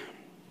 10.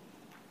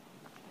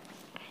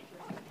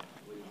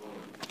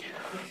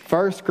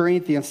 1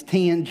 Corinthians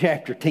 10,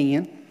 chapter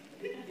 10.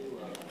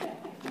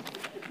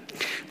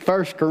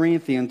 1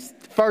 Corinthians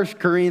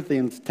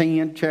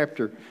 10,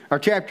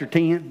 chapter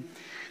 10.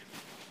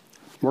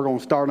 We're going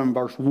to start on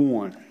verse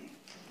 1.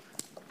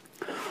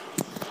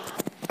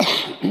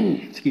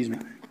 Excuse me.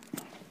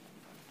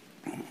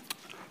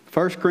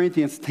 1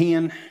 Corinthians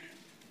 10,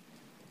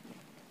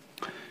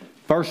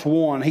 verse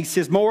 1. He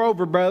says,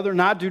 moreover, brethren,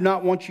 I do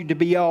not want you to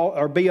be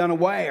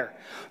unaware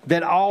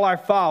that all our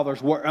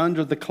fathers were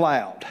under the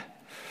cloud.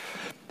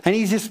 And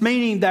he's just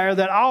meaning there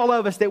that all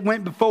of us that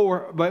went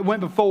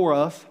before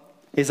us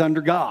is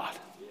under God.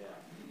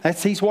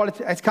 That's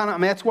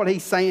what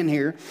he's saying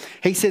here.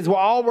 He says, well,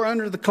 all were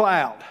under the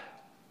cloud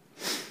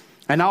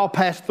and all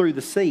passed through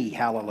the sea.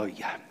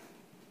 Hallelujah.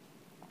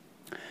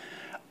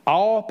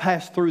 All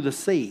passed through the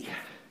sea.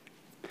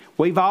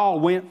 We've all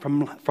went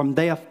from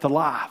death to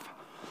life.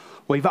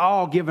 We've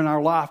all given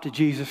our life to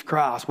Jesus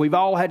Christ. We've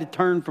all had to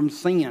turn from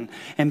sin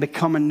and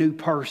become a new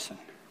person,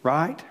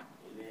 right?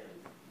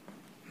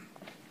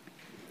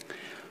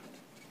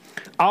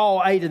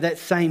 All ate of that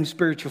same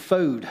spiritual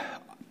food.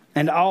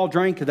 And all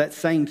drank of that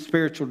same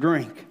spiritual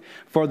drink,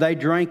 for they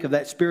drank of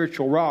that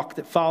spiritual rock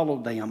that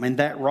followed them, and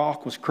that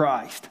rock was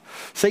Christ.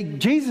 See,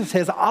 Jesus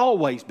has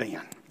always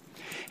been.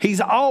 He's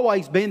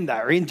always been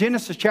there. In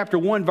Genesis chapter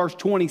 1, verse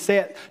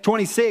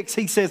 26,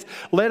 he says,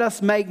 let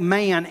us make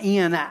man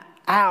in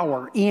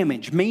our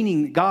image,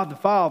 meaning God the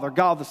Father,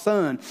 God the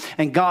Son,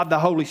 and God the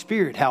Holy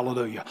Spirit.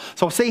 Hallelujah.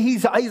 So see,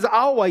 he's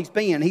always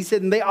been. He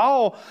said, and they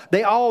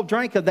all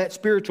drank of that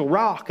spiritual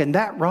rock, and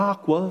that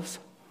rock was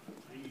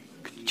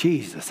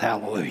Jesus.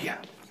 Hallelujah.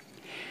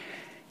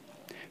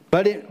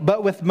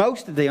 But with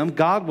most of them,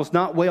 God was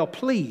not well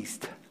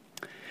pleased,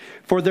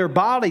 for their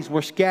bodies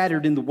were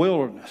scattered in the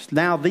wilderness.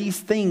 Now these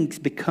things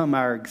become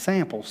our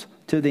examples,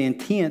 to the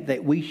intent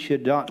that we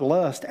should not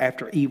lust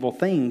after evil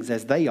things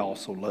as they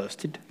also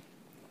lusted.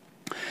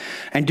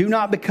 And do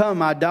not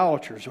become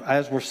idolaters,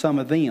 as were some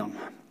of them.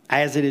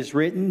 As it is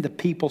written, the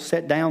people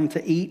sat down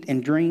to eat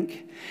and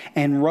drink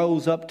and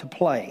rose up to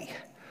play.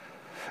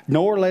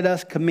 Nor let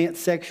us commit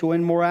sexual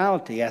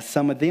immorality, as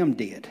some of them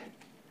did.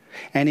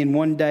 And in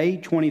one day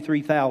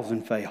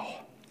 23,000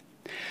 fell.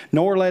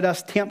 Nor let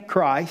us tempt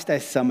Christ,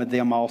 as some of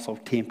them also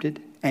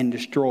tempted and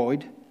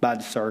destroyed by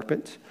the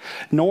serpents.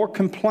 Nor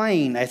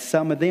complain, as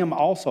some of them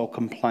also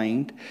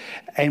complained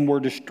and were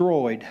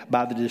destroyed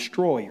by the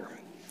destroyer.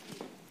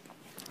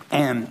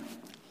 And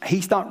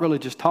he's not really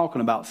just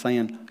talking about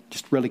saying,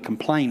 just really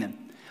complaining.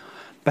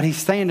 But he's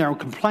standing there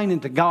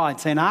complaining to God,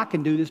 saying, I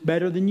can do this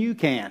better than you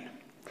can.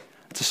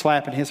 It's a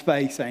slap in his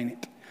face, ain't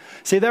it?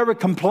 See, they were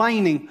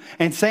complaining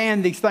and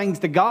saying these things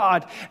to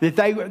God, that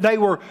they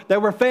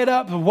were fed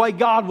up with the way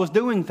God was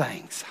doing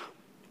things.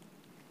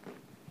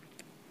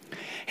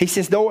 He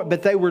says,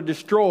 but they were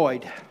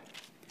destroyed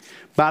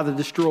by the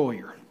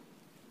destroyer.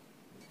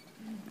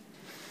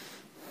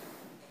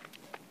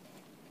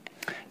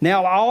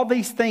 Now, all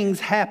these things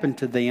happened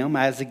to them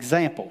as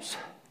examples.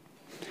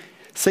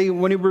 See,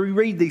 when we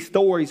read these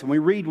stories and we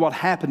read what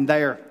happened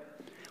there,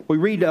 we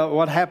read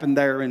what happened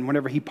there and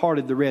whenever he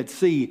parted the Red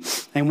Sea,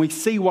 and we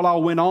see what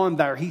all went on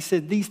there. He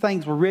said these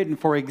things were written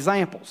for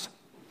examples.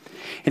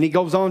 And he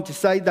goes on to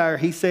say there,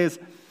 he says,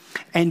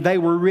 and they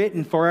were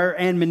written for our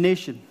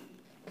admonition.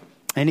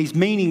 And he's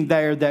meaning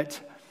there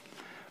that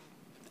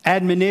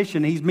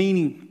admonition, he's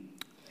meaning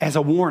as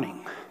a warning.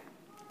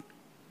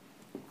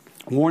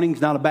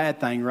 Warning's not a bad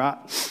thing, right?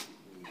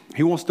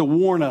 He wants to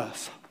warn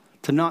us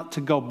to not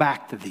to go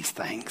back to these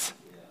things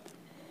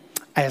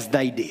as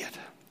they did.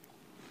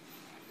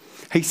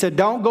 He said,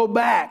 don't go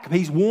back.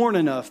 He's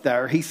warning us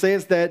there. He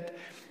says that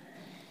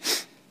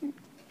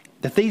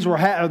these were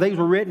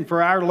written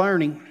for our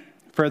learning,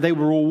 for they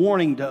were a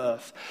warning to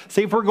us.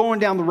 See, if we're going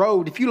down the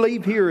road, if you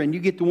leave here and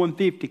you get to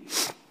 150,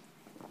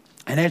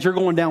 and as you're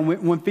going down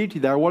 150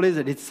 there, what is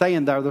it? It's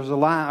saying there's a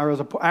line, or there's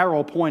an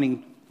arrow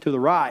pointing to the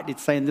right.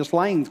 It's saying this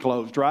lane's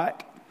closed,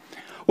 right?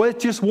 Well,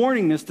 it's just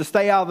warning us to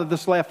stay out of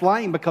this left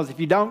lane, because if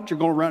you don't, you're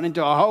going to run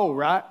into a hole,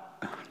 right?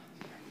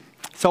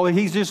 So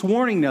he's just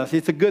warning us.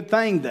 It's a good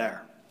thing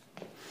there.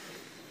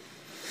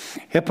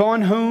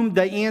 Upon whom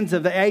the ends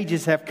of the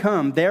ages have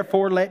come,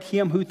 therefore let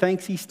him who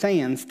thinks he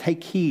stands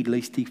take heed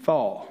lest he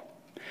fall.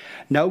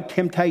 No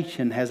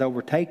temptation has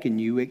overtaken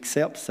you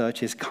except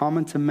such as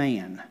common to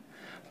man.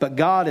 But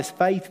God is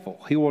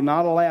faithful. He will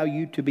not allow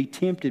you to be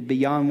tempted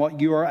beyond what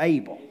you are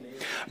able.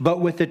 But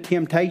with the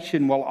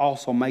temptation will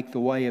also make the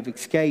way of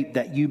escape,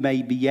 that you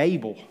may be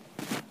able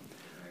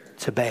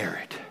to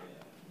bear it.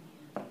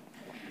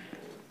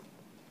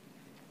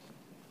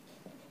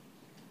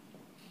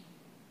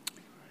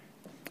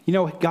 You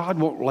know, God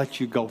won't let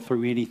you go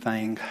through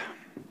anything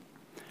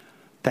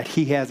that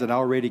He hasn't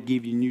already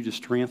given you the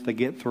strength to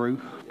get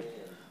through.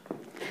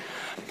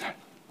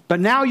 But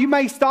now you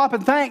may stop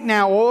and think,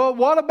 now, well,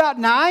 what about,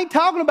 now I ain't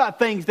talking about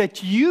things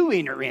that you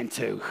enter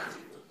into.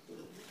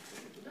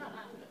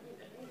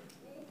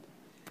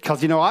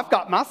 Because, you know, I've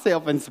got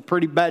myself in some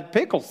pretty bad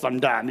pickles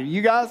sometimes.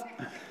 You guys,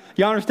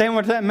 you understand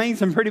what that means?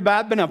 Some pretty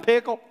bad, been a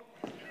pickle?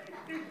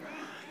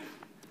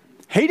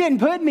 He didn't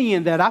put me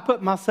in that. I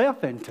put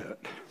myself into it.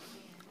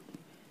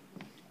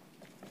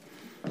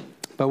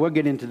 But we'll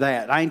get into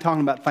that. I ain't talking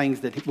about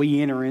things that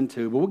we enter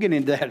into, but we'll get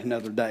into that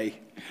another day.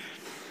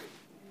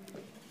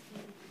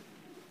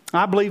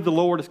 I believe the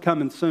Lord is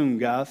coming soon,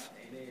 guys.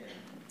 Amen.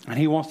 And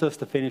He wants us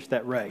to finish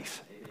that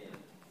race. Amen.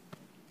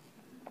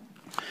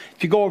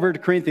 If you go over to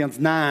Corinthians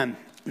 9,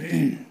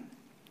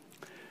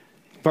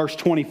 verse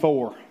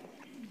 24.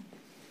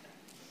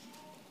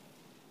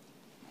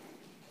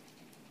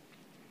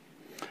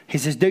 He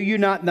says, do you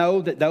not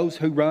know that those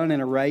who run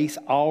in a race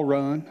all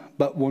run,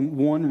 but when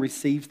one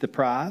receives the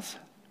prize?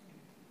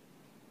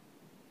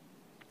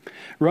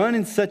 Run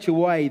in such a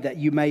way that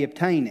you may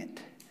obtain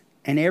it.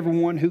 And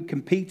everyone who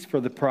competes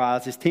for the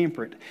prize is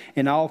temperate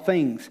in all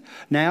things.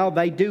 Now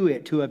they do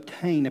it to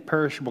obtain a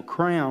perishable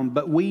crown,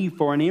 but we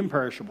for an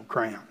imperishable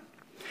crown.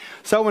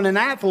 So when an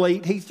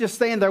athlete, he's just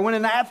saying there, when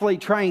an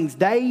athlete trains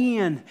day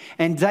in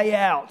and day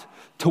out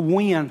to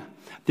win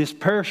this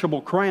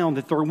perishable crown,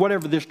 that they're,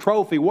 whatever this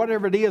trophy,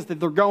 whatever it is that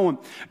they're going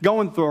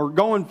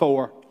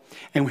for.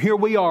 And here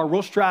we are,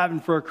 we're striving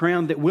for a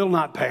crown that will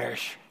not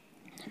perish.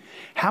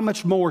 how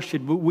much more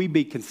should we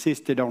be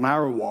consistent on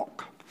our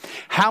walk?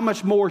 How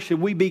much more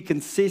should we be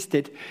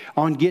consistent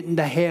on getting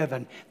to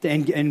heaven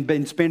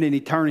and spending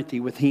eternity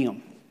with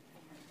Him?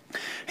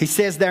 He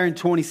says there in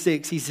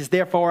 26, he says,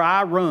 therefore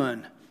I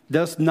run,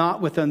 thus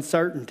not with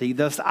uncertainty,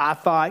 thus I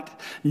fight,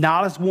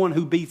 not as one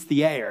who beats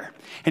the air.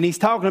 And he's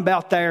talking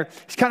about there,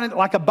 it's kind of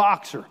like a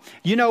boxer.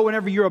 You know,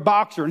 whenever you're a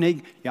boxer,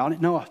 and y'all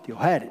didn't know I still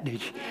had it,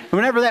 did you?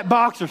 Whenever that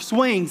boxer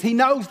swings, he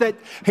knows that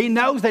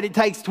it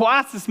takes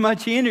twice as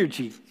much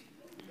energy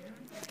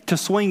to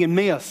swing and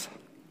miss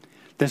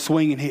than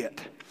swing and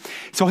hit.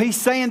 So he's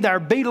saying there,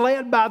 be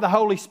led by the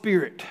Holy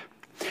Spirit.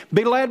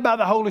 Be led by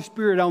the Holy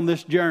Spirit on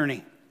this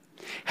journey.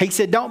 He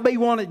said, don't be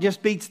one that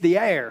just beats the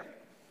air.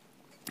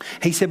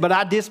 He said, but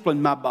I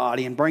discipline my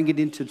body and bring it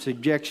into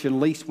subjection,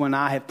 lest when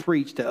I have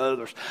preached to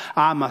others,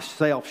 I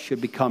myself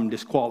should become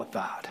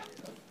disqualified.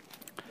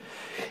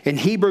 In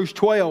Hebrews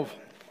 12,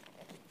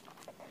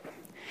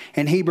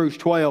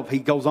 he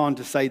goes on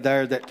to say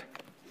there that,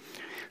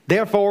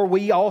 therefore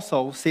we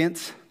also,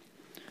 since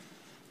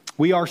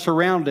we are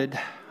surrounded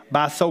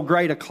by so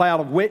great a cloud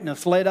of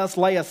witness, let us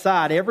lay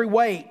aside every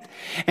weight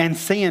and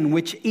sin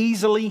which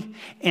easily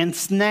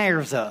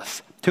ensnares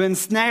us. To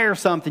ensnare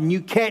something, you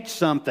catch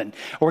something,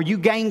 or you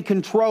gain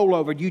control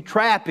over it, you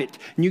trap it,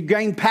 and you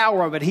gain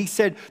power over it. He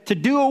said to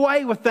do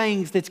away with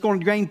things that's going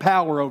to gain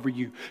power over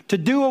you. To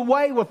do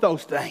away with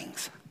those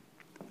things.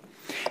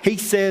 He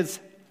says,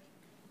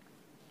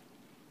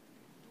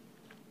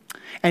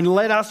 and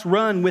let us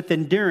run with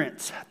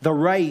endurance the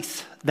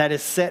race that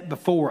is set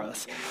before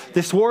us.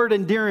 This word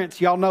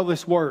endurance, y'all know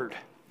this word.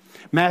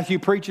 Matthew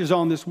preaches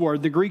on this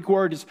word. The Greek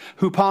word is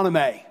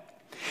huponome.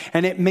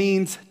 And it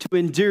means to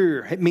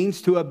endure. It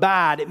means to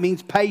abide. It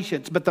means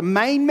patience. But the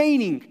main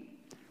meaning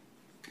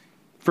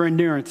for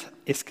endurance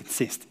is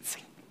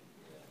consistency.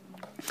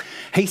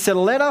 He said,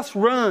 let us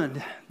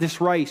run this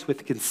race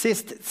with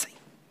consistency.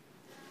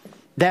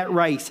 That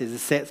race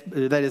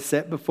that is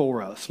set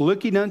before us,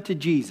 looking unto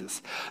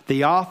Jesus,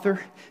 the author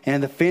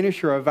and the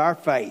finisher of our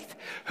faith,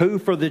 who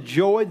for the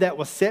joy that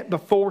was set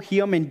before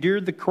him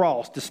endured the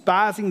cross,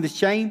 despising the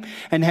shame,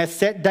 and has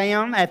sat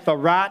down at the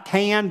right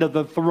hand of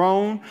the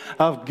throne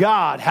of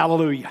God.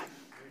 Hallelujah.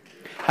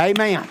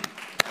 Amen.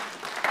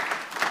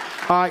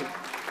 All right.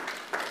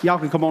 Y'all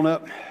can come on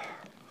up.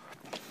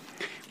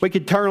 We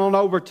could turn on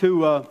over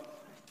to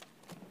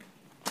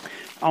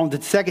on to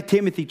 2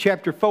 Timothy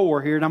chapter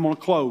 4 here, and I'm going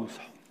to close.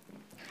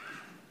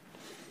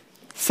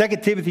 2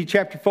 Timothy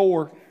chapter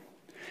 4,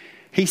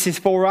 he says,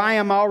 for I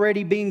am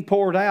already being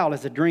poured out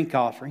as a drink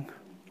offering,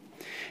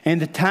 and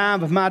the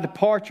time of my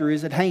departure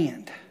is at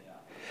hand.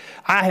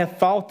 I have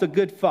fought the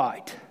good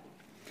fight.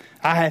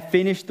 I have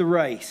finished the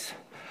race.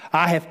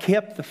 I have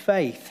kept the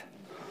faith.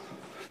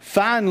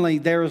 Finally,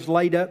 there is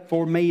laid up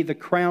for me the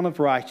crown of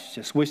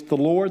righteousness, which the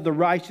Lord, the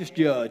righteous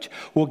judge,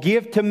 will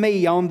give to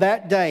me on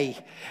that day,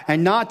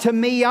 and not to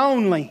me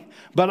only,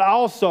 but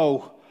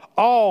also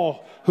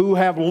all who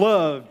have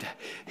loved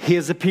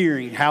his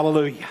appearing.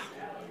 Hallelujah.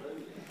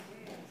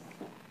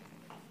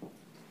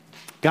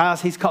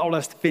 Guys, he's called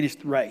us to finish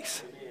the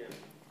race.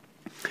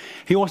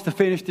 He wants to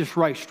finish this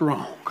race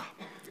strong.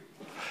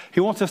 He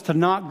wants us to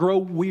not grow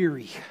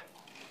weary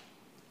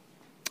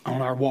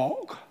on our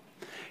walk.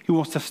 He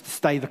wants us to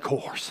stay the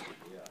course.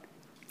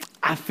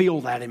 I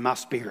feel that in my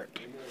spirit.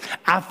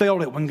 I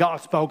felt it when God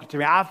spoke it to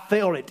me. I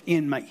felt it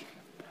in me.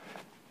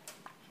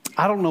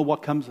 I don't know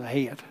what comes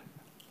ahead,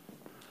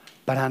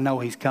 but I know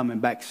he's coming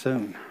back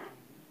soon.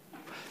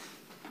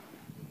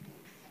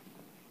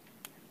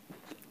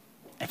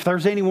 If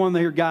there's anyone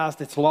there, guys,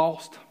 that's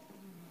lost,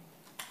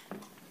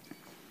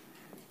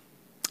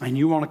 and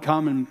you want to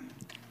come and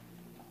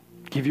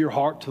give your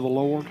heart to the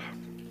Lord,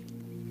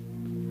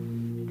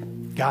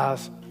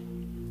 guys,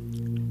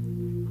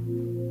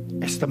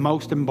 it's the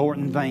most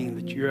important thing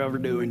that you ever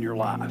do in your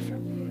life.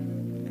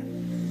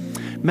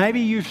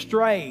 Maybe you've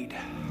strayed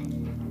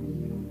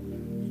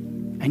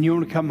and you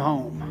want to come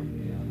home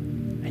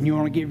and you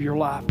want to give your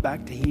life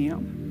back to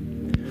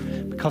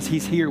Him because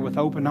He's here with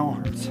open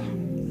arms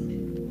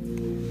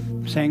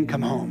saying,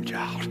 come home,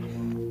 child,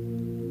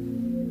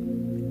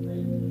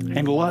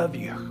 and love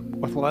you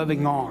with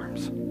loving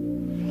arms.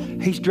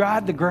 He's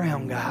dried the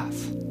ground,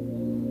 guys.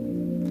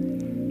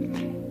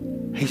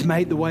 He's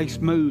made the way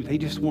smooth. He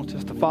just wants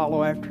us to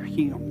follow after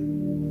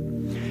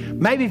Him.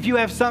 Maybe if you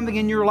have something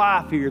in your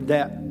life here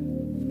that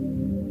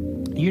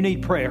you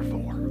need prayer for,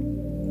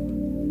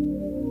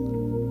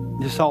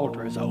 this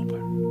altar is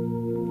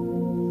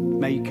open.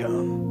 May you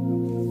come.